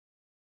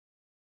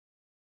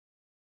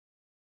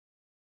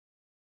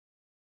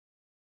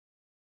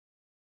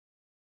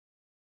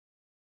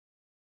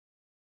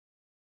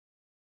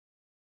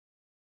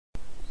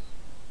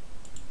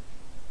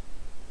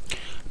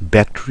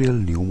Bacterial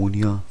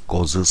pneumonia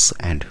causes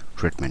and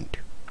treatment.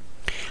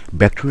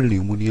 Bacterial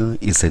pneumonia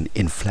is an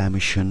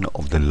inflammation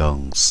of the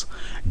lungs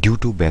due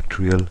to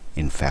bacterial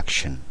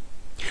infection.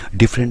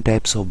 Different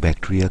types of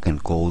bacteria can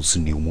cause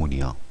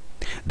pneumonia.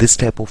 This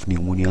type of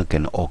pneumonia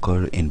can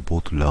occur in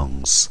both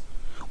lungs,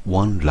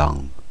 one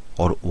lung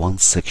or one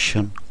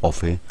section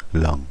of a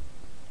lung.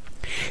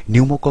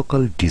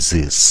 Pneumococcal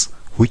disease,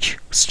 which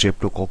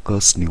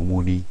Streptococcus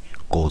pneumoniae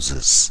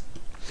causes,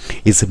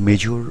 is a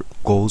major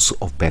cause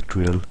of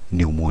bacterial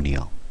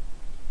pneumonia.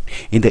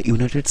 In the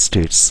United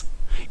States,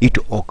 it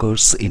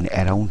occurs in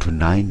around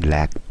 9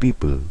 lakh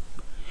people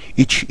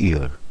each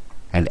year,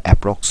 and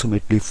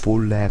approximately 4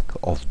 lakh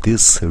of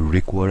these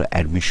require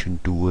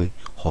admission to a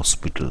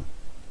hospital.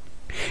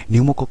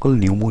 Pneumococcal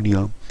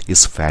pneumonia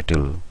is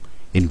fatal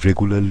in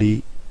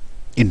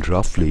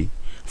roughly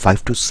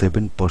 5 to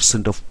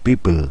 7% of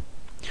people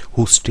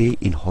who stay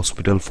in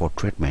hospital for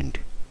treatment.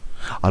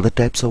 Other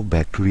types of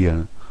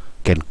bacteria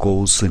can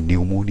cause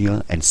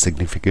pneumonia and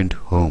significant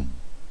harm,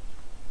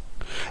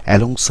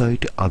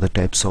 alongside other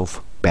types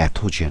of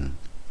pathogen,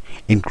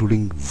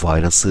 including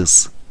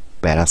viruses,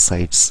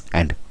 parasites,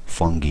 and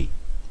fungi.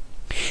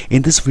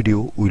 In this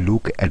video, we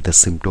look at the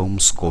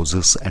symptoms,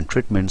 causes, and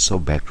treatments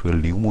of bacterial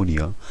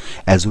pneumonia,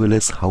 as well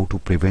as how to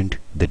prevent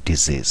the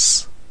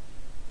disease.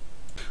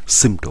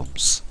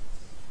 Symptoms.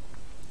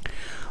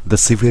 The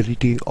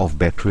severity of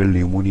bacterial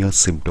pneumonia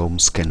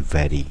symptoms can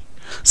vary.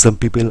 Some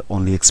people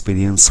only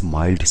experience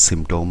mild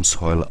symptoms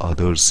while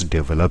others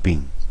develop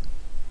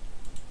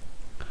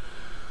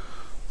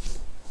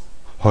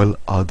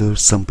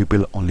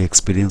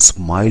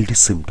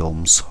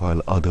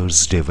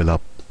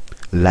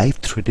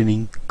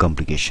life-threatening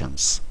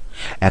complications.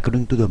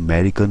 According to the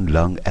American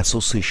Lung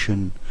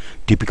Association,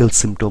 typical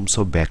symptoms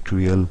of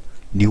bacterial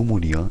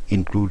pneumonia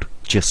include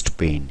chest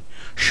pain,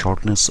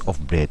 shortness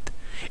of breath,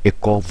 a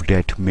cough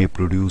that may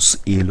produce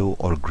yellow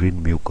or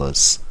green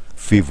mucus,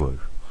 fever,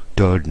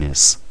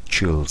 tiredness,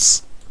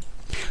 chills.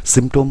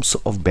 Symptoms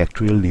of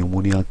bacterial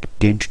pneumonia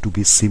tend to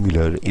be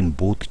similar in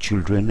both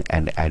children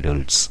and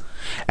adults.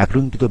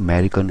 According to the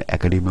American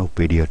Academy of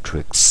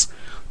Pediatrics,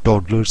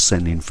 toddlers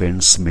and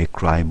infants may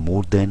cry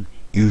more than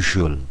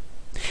usual,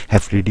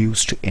 have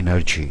reduced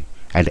energy,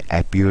 and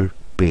appear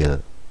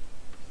pale.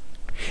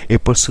 A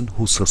person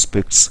who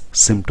suspects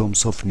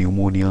symptoms of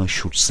pneumonia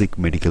should seek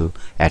medical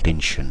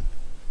attention.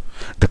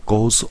 The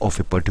cause of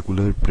a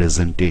particular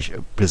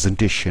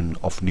presentation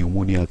of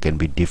pneumonia can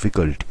be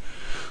difficult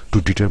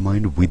to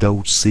determine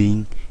without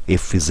seeing a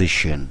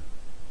physician,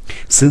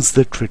 since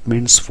the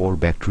treatments for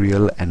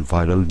bacterial and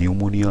viral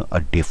pneumonia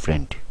are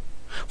different.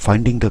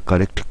 Finding the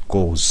correct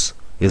cause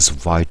is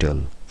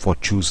vital for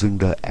choosing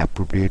the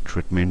appropriate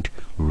treatment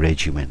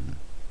regimen.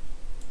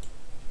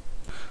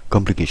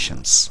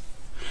 Complications.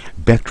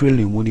 Bacterial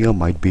pneumonia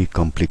might be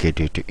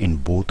complicated in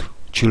both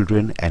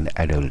children and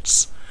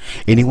adults.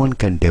 Anyone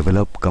can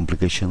develop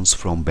complications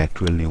from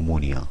bacterial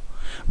pneumonia,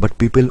 but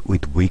people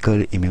with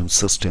weaker immune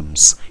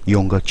systems,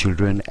 younger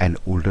children, and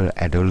older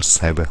adults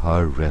have a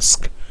higher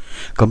risk.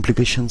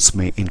 Complications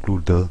may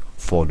include the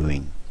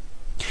following: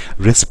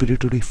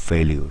 respiratory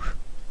failure.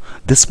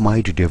 This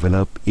might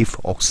develop if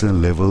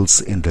oxygen levels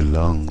in the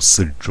lungs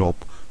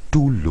drop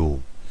too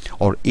low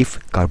or if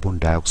carbon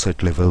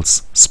dioxide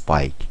levels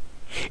spike.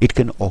 It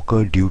can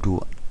occur due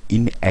to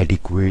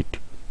inadequate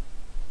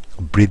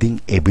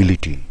breathing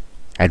ability,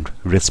 and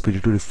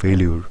respiratory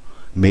failure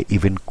may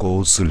even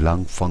cause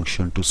lung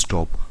function to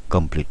stop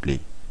completely.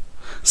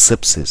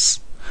 Sepsis.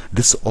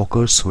 This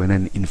occurs when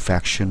an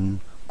infection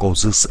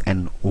causes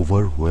an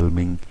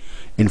overwhelming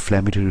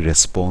inflammatory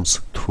response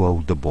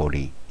throughout the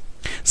body.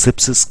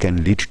 Sepsis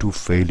can lead to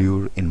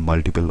failure in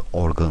multiple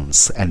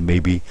organs and may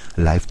be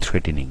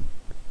life-threatening.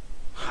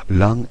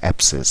 Lung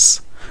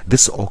abscess.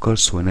 This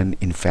occurs when an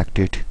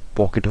infected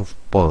pocket of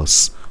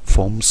pus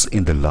forms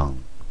in the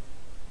lung.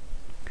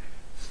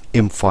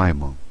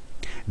 Emphysema.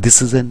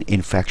 This is an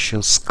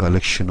infectious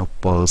collection of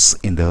pus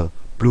in the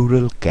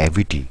pleural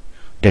cavity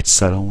that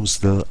surrounds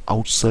the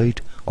outside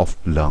of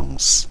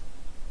lungs.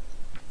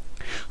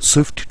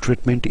 Swift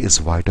treatment is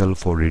vital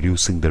for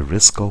reducing the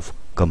risk of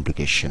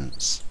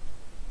complications.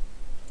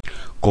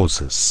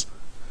 Causes.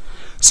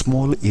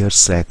 Small air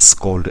sacs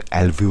called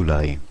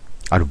alveoli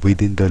are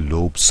within the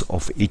lobes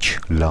of each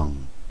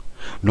lung.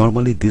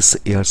 Normally, these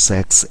air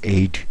sacs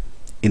aid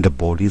in the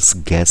body's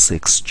gas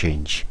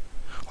exchange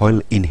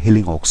while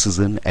inhaling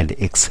oxygen and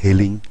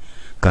exhaling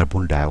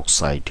carbon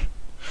dioxide.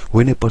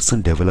 When a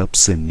person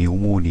develops a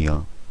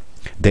pneumonia,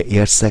 the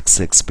air sacs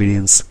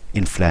experience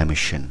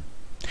inflammation,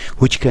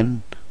 which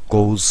can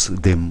cause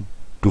them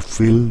to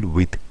fill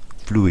with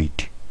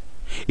fluid.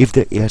 If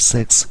the air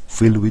sacs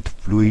fill with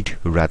fluid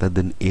rather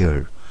than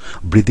air,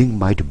 breathing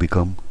might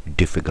become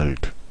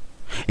difficult.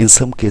 In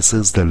some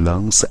cases, the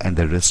lungs and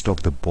the rest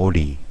of the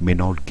body may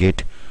not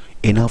get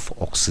enough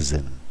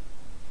oxygen.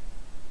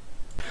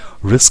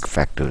 Risk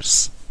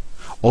factors.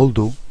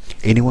 Although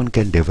anyone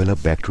can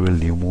develop bacterial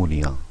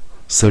pneumonia,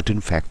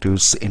 certain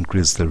factors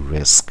increase the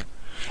risk.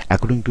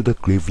 According to the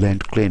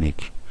Cleveland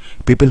Clinic,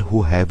 People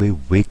who have a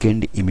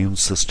weakened immune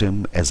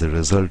system as a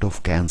result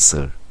of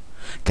cancer,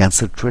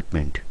 cancer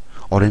treatment,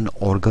 or an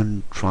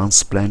organ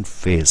transplant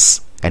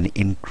face an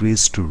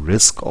increased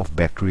risk of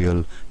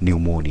bacterial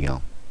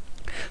pneumonia.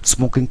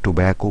 Smoking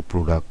tobacco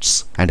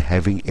products and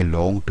having a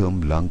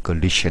long-term lung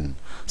condition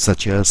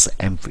such as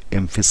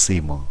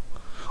emphysema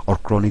or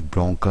chronic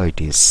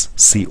bronchitis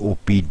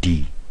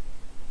 (COPD)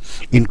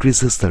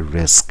 increases the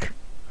risk.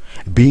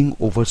 Being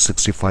over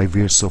 65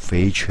 years of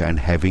age and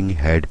having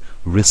had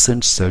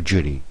recent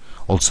surgery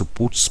also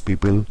puts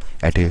people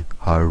at a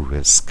higher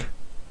risk.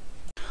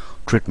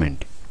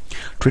 Treatment.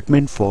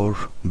 Treatment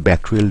for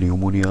bacterial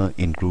pneumonia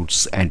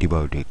includes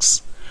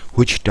antibiotics,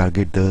 which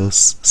target the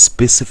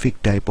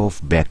specific type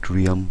of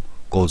bacterium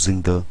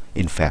causing the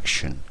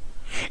infection.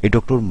 A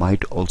doctor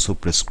might also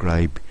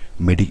prescribe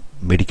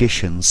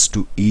medications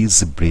to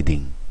ease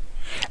breathing.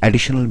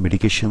 Additional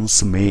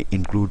medications may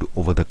include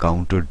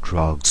over-the-counter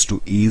drugs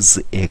to ease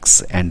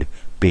aches and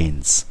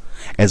pains,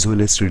 as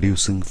well as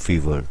reducing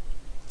fever.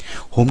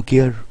 Home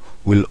care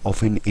will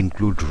often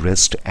include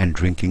rest and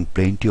drinking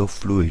plenty of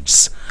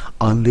fluids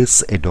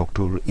unless a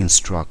doctor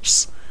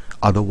instructs.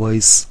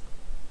 Otherwise,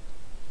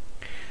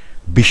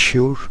 be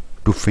sure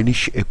to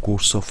finish a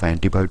course of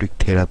antibiotic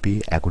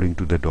therapy according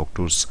to the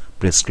doctor's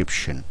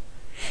prescription,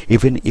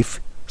 even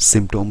if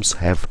symptoms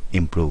have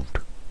improved.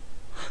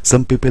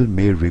 Some people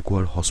may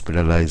require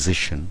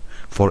hospitalization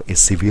for a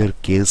severe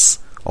case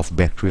of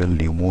bacterial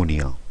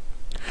pneumonia,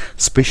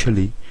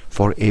 especially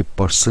for a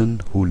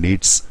person who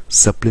needs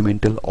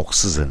supplemental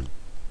oxygen,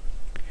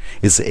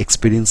 is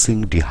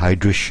experiencing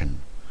dehydration,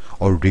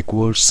 or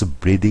requires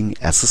breathing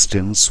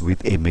assistance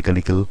with a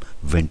mechanical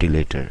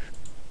ventilator.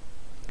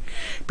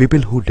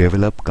 People who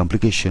develop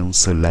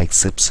complications like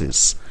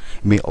sepsis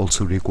may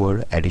also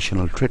require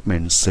additional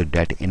treatments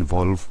that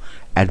involve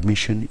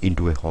admission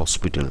into a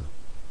hospital.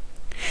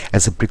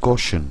 As a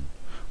precaution,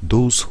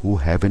 those who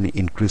have an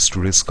increased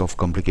risk of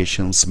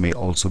complications may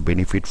also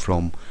benefit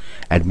from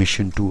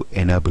admission to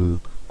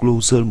enable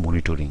closer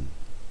monitoring.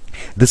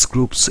 These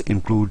groups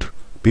include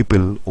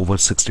people over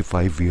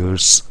 65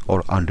 years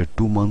or under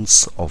 2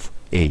 months of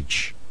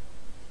age.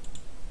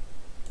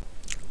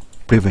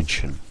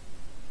 Prevention.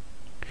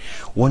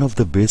 One of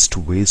the best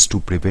ways to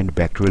prevent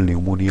bacterial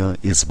pneumonia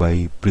is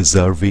by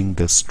preserving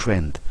the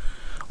strength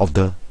of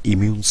the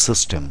immune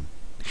system.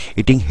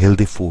 Eating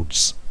healthy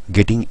foods,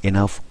 getting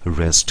enough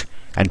rest,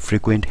 and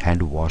frequent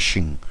hand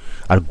washing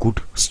are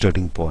good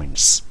starting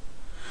points.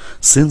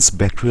 Since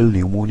bacterial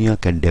pneumonia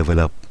can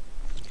develop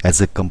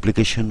as a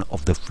complication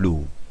of the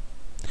flu,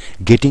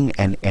 getting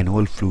an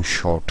annual flu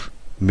shot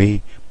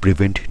may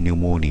prevent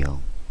pneumonia.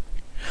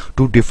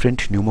 2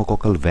 different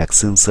pneumococcal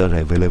vaccines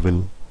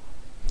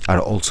are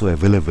also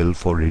available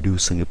for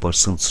reducing a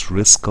person's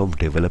risk of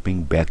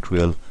developing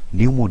bacterial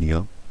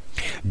pneumonia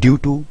due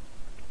to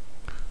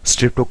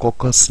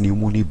Streptococcus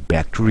pneumoniae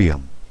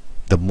bacterium,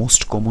 the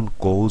most common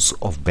cause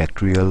of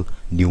bacterial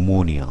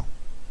pneumonia.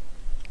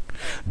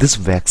 These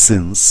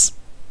vaccines,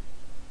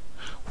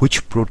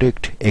 which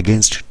protect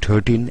against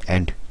 13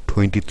 and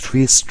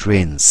 23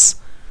 strains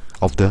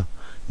of the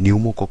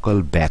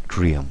pneumococcal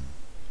bacterium.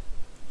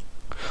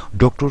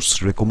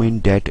 Doctors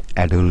recommend that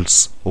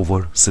adults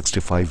over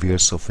 65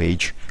 years of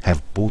age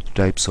have both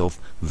types of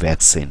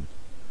vaccine.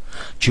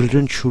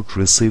 Children should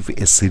receive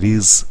a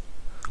series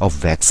of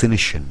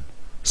vaccination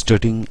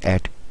starting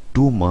at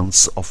 2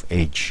 months of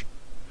age.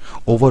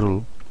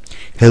 Overall,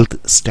 health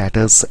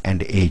status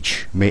and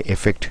age may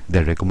affect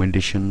the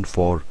recommendation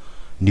for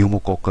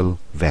pneumococcal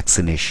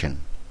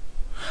vaccination.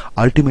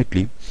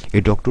 Ultimately,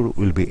 a doctor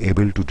will be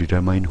able to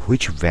determine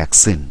which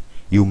vaccine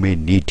you may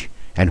need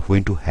and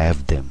when to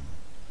have them.